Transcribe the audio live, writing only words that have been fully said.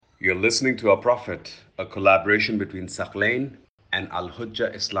You're listening to Our Prophet, a collaboration between Sakhlain and Al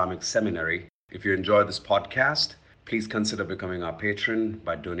Hujjah Islamic Seminary. If you enjoy this podcast, please consider becoming our patron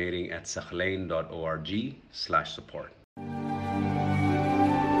by donating at sakhlain.org/support.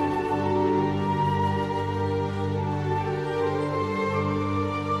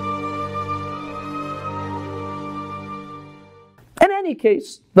 In any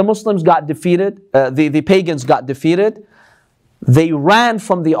case, the Muslims got defeated, the pagans got defeated. They ran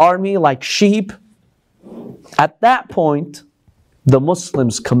from the army like sheep. At that point, the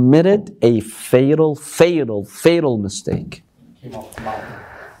Muslims committed a fatal mistake.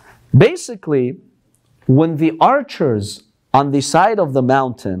 Basically, when the archers on the side of the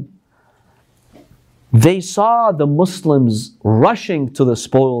mountain, they saw the Muslims rushing to the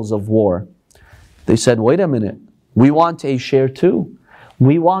spoils of war, they said, wait a minute, we want a share too.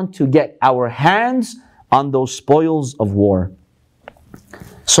 We want to get our hands on those spoils of war.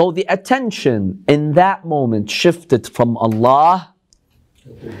 So the attention in that moment shifted from Allah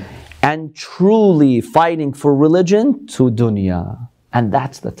and truly fighting for religion to dunya. And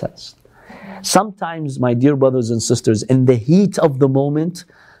that's the test. Sometimes, my dear brothers and sisters, in the heat of the moment,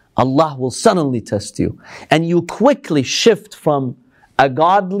 Allah will suddenly test you. And you quickly shift from a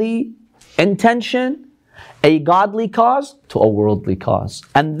godly intention, a godly cause, to a worldly cause.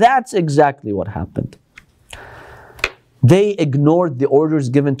 And that's exactly what happened. They ignored the orders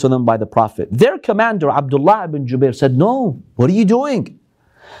given to them by the Prophet. Their commander, Abdullah ibn Jubair, said, no, what are you doing?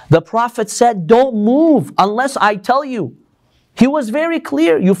 The Prophet said, don't move unless I tell you. He was very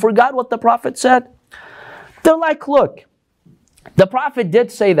clear. You forgot what the Prophet said? They're like, look, the Prophet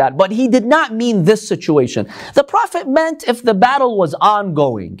did say that, but he did not mean this situation. The Prophet meant if the battle was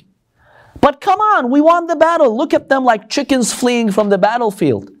ongoing. But come on, we won the battle. Look at them like chickens fleeing from the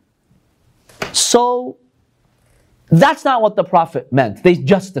battlefield. So, that's not what the Prophet meant. They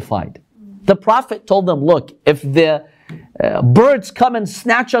justified. The Prophet told them, look, if the birds come and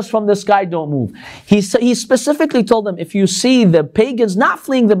snatch us from the sky, don't move. He specifically told them, if you see the pagans not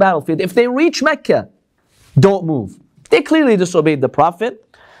fleeing the battlefield, if they reach Mecca, don't move. They clearly disobeyed the Prophet.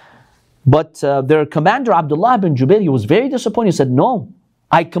 But their commander, Abdullah ibn Jubair, he was very disappointed. He said, no,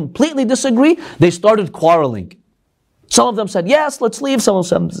 I completely disagree. They started quarreling. Some of them said, yes, let's leave. Some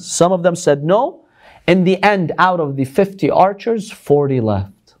of them said, no. In the end, out of the 50 archers, 40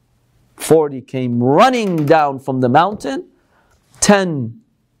 left. 40 came running down from the mountain. 10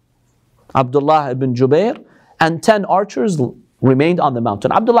 Abdullah ibn Jubair and 10 archers remained on the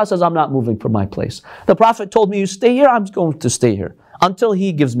mountain. Abdullah says, I'm not moving from my place. The Prophet told me, you stay here, I'm going to stay here until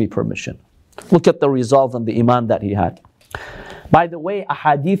he gives me permission. Look at the resolve and the iman that he had. By the way,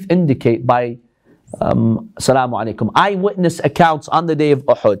 ahadith indicate by Assalamu alaikum, eyewitness accounts on the day of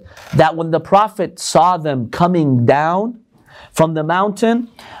Uhud, that when the Prophet saw them coming down from the mountain,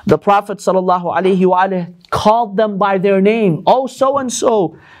 the Prophet sallallahu alaihi wasallam called them by their name. Oh, so and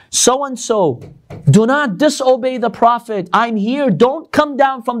so, do not disobey the Prophet. I'm here. Don't come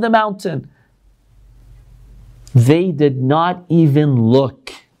down from the mountain. They did not even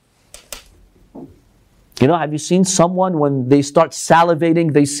look. You know, have you seen someone when they start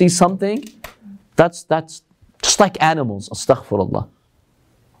salivating, they see something? That's just like animals, astaghfirullah.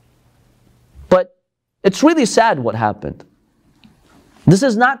 But it's really sad what happened. This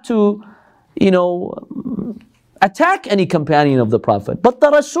is not to, attack any companion of the Prophet. But the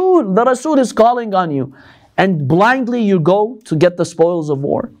Rasul is calling on you. And blindly you go to get the spoils of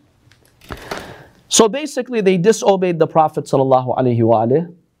war. So basically they disobeyed the Prophet sallallahu alaihi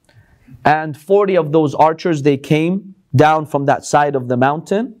wasallam. And 40 of those archers, they came down from that side of the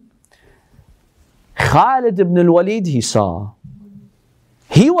mountain. Khalid ibn al-Walid, he saw.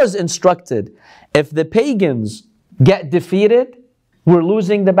 He was instructed, if the pagans get defeated, we're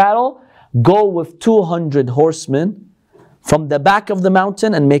losing the battle, go with 200 horsemen from the back of the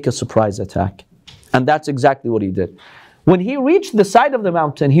mountain and make a surprise attack. And that's exactly what he did. When he reached the side of the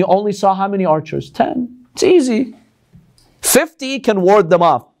mountain, he only saw how many archers? 10. It's easy. 50 can ward them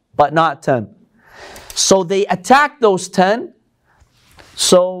off, but not 10. So they attacked those 10.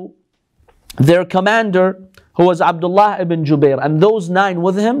 So their commander, who was Abdullah ibn Jubair, and those 9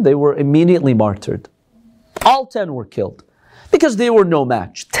 with him, they were immediately martyred. All 10 were killed because they were no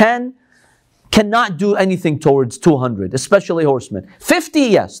match. 10 cannot do anything towards 200, especially horsemen. 50,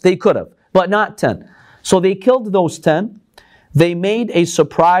 yes, they could have, but not 10. So they killed those 10. They made a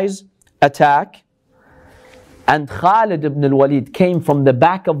surprise attack. And Khalid ibn al-Walid came from the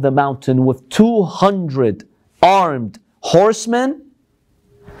back of the mountain with 200 armed horsemen.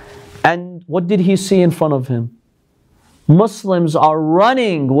 And what did he see in front of him? Muslims are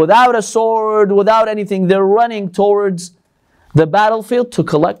running without a sword, without anything. They're running towards the battlefield to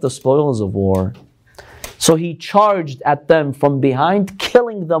collect the spoils of war. So he charged at them from behind,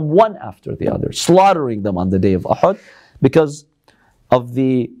 killing them one after the other, slaughtering them on the day of Uhud because of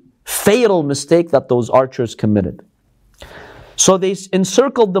the fatal mistake that those archers committed. So they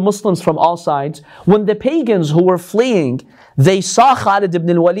encircled the Muslims from all sides. When the pagans who were fleeing, they saw Khalid ibn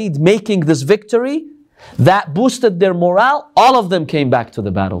al-Walid making this victory, that boosted their morale. All of them came back to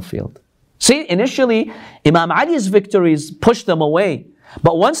the battlefield. See, initially, Imam Ali's victories pushed them away.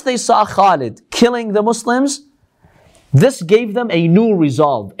 But once they saw Khalid killing the Muslims, this gave them a new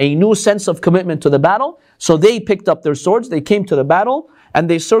resolve, a new sense of commitment to the battle. So they picked up their swords, they came to the battle, and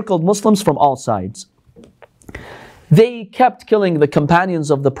they circled Muslims from all sides. They kept killing the companions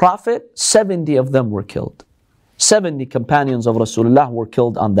of the Prophet. 70 of them were killed. 70 companions of Rasulullah were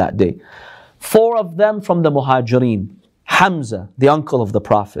killed on that day. 4 of them from the Muhajireen. Hamza, the uncle of the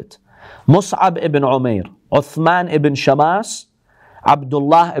Prophet. Mus'ab ibn Umair. Uthman ibn Shamas.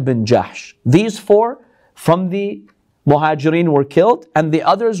 Abdullah ibn Jahsh. These 4 from the Muhajireen were killed, and the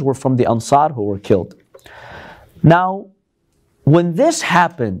others were from the Ansar who were killed. Now, when this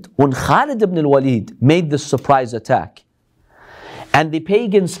happened, when Khalid ibn al-Walid made this surprise attack, and the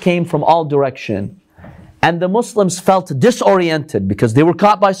pagans came from all directions, and the Muslims felt disoriented because they were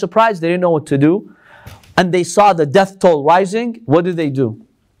caught by surprise, they didn't know what to do, and they saw the death toll rising, what did they do?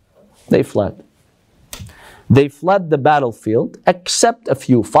 They fled. They fled the battlefield, except a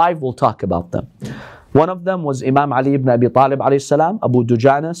few. 5, we'll talk about them. One of them was Imam Ali ibn Abi Talib alayhi salam, Abu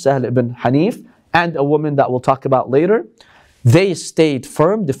Dujana, Sahl ibn Hanif, and a woman that we'll talk about later. They stayed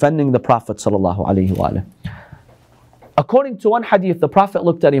firm defending the Prophet sallallahu alaihi wasallam. According to one hadith, the Prophet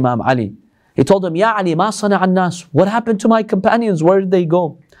looked at Imam Ali. He told him, Ya Ali, ma sana an-nas? What happened to my companions? Where did they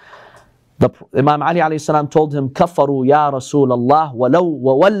go? Imam Ali alayhi salam told him, Kafaru ya Rasulullah, wa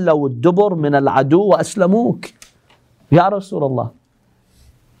wallaw ad-dubur min al-adu wa aslamuk. Ya Rasulullah.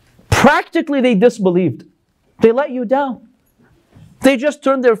 Practically they disbelieved. They let you down. They just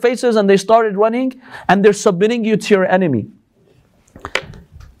turned their faces and they started running, and they're submitting you to your enemy.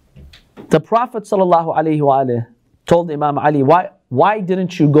 The Prophet sallallahu alaihi wasallam told Imam Ali, why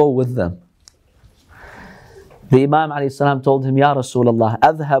didn't you go with them? The Imam alayhi salam told him, Ya Rasulullah,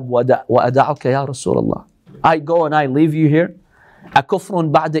 adhab wa ada'uka ya Rasulullah. I go and I leave you here.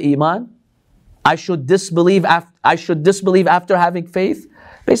 Akufrun ba'da iman. I should disbelieve after having faith.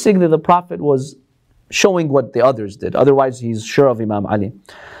 Basically, the Prophet was showing what the others did. Otherwise, he's sure of Imam Ali.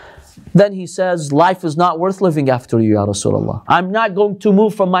 Then he says, life is not worth living after you, Ya Rasulullah. I'm not going to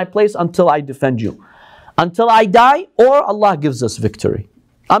move from my place until I defend you. Until I die, or Allah gives us victory.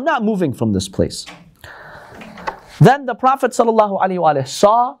 I'm not moving from this place. Then the Prophet ﷺ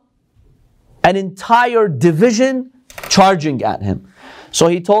saw an entire division charging at him. So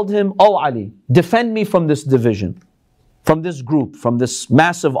he told him, Oh Ali, defend me from this division, from this group, from this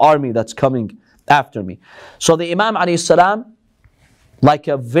massive army that's coming after me. So the Imam ﷺ, like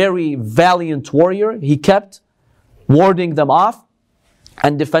a very valiant warrior, he kept warding them off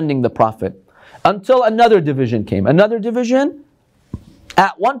and defending the Prophet. Until another division came. Another division.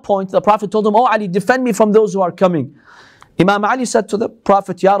 At one point, the Prophet told him, Oh Ali, defend me from those who are coming. Imam Ali said to the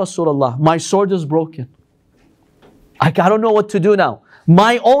Prophet, Ya Rasulullah, my sword is broken. I don't know what to do now.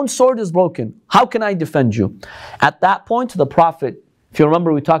 My own sword is broken. How can I defend you? At that point, the Prophet, if you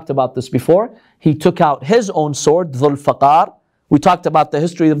remember, we talked about this before, he took out his own sword, Dhul Faqar. We talked about the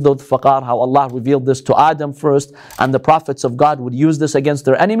history of Dhul Faqar, how Allah revealed this to Adam first, and the prophets of God would use this against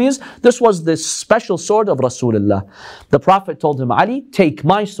their enemies. This was the special sword of Rasulullah. The Prophet told him, Ali, take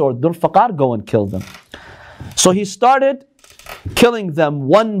my sword, Dhul Faqar, go and kill them. So he started killing them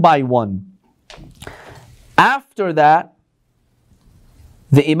one by one. After that,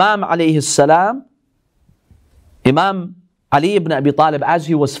 the Imam alayhi salam, Imam Ali ibn Abi Talib, as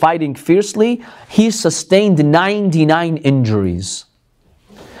he was fighting fiercely, he sustained 99 injuries.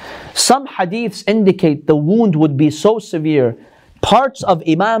 Some hadiths indicate the wound would be so severe, parts of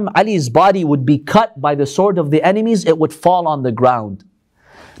Imam Ali's body would be cut by the sword of the enemies, it would fall on the ground.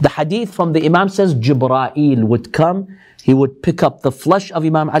 The hadith from the Imam says Jibra'il would come, he would pick up the flesh of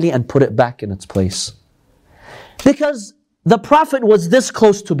Imam Ali and put it back in its place. Because the Prophet was this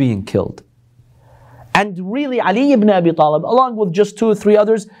close to being killed. And really, Ali ibn Abi Talib, along with just 2 or 3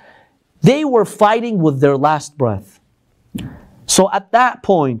 others, they were fighting with their last breath. So at that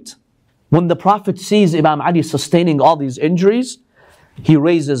point, when the Prophet sees Imam Ali sustaining all these injuries, he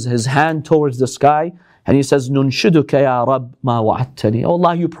raises his hand towards the sky and he says, Nunshiduka ya Rabb ma wa'adtani. Oh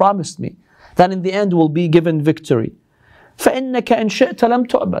Allah, you promised me that in the end we'll be given victory. فَإِنَّكَ إِن شِئْتَ لَمْ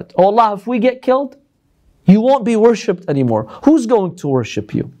تُعْبَدْ. Oh Allah, if we get killed, you won't be worshipped anymore. Who's going to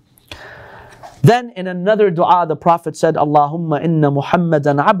worship you? Then in another dua, the Prophet said, Allahumma inna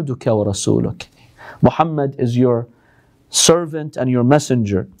Muhammadan abduka wa rasuluk. Muhammad is your servant and your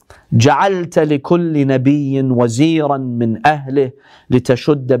messenger. جعلت لكل نبي وزيرا من أهله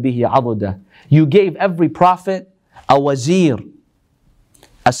لتشد به عضده. You gave every prophet a wazir,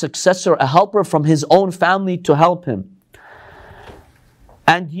 a successor, a helper from his own family to help him.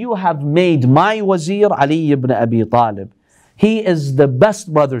 And you have made my wazir Ali ibn Abi Talib. He is the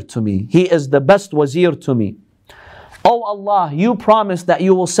best brother to me. He is the best wazir to me. Oh Allah, you promised that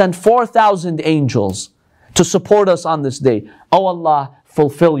you will send 4,000 angels to support us on this day. Oh Allah,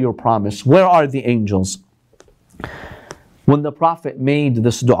 fulfill your promise. Where are the angels? When the Prophet made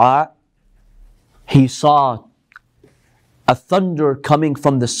this dua, he saw a thunder coming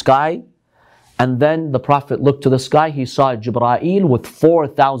from the sky, and then the Prophet looked to the sky, he saw Jibreel with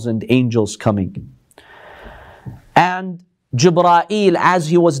 4,000 angels coming. And Jibreel, as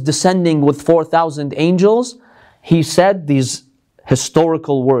he was descending with 4,000 angels, he said these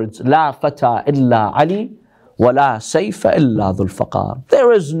historical words, لا فتى إلا علي ولا سيف إلا ذو الفقار.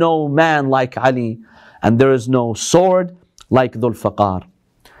 There is no man like Ali, and there is no sword like Dhul Faqar.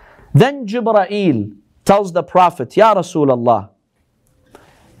 Then Jibreel tells the Prophet, Ya Rasulullah,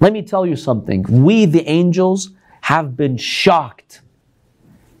 let me tell you something. We, the angels, have been shocked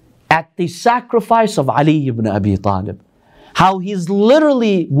at the sacrifice of Ali ibn Abi Talib. How he's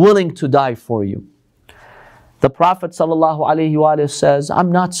literally willing to die for you. The Prophet ﷺ says,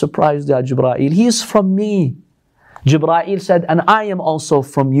 I'm not surprised, Ya Jibreel. He is from me. Jibreel said, and I am also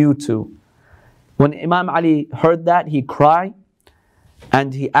from you too. When Imam Ali heard that, he cried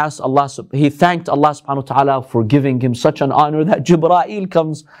and he asked Allah, he thanked Allah subhanahu wa ta'ala for giving him such an honor that Jibreel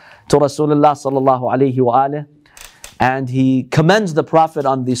comes to Rasulullah sallallahu alayhi wa alayhi, and he commends the Prophet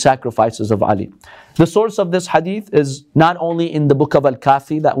on the sacrifices of Ali. The source of this hadith is not only in the book of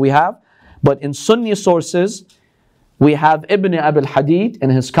Al-Kafi that we have, but in Sunni sources. We have Ibn Abi al-Hadid in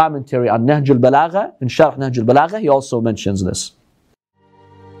his commentary on Nahj al-Balagha, in Sharh Nahj al-Balagha, he also mentions this.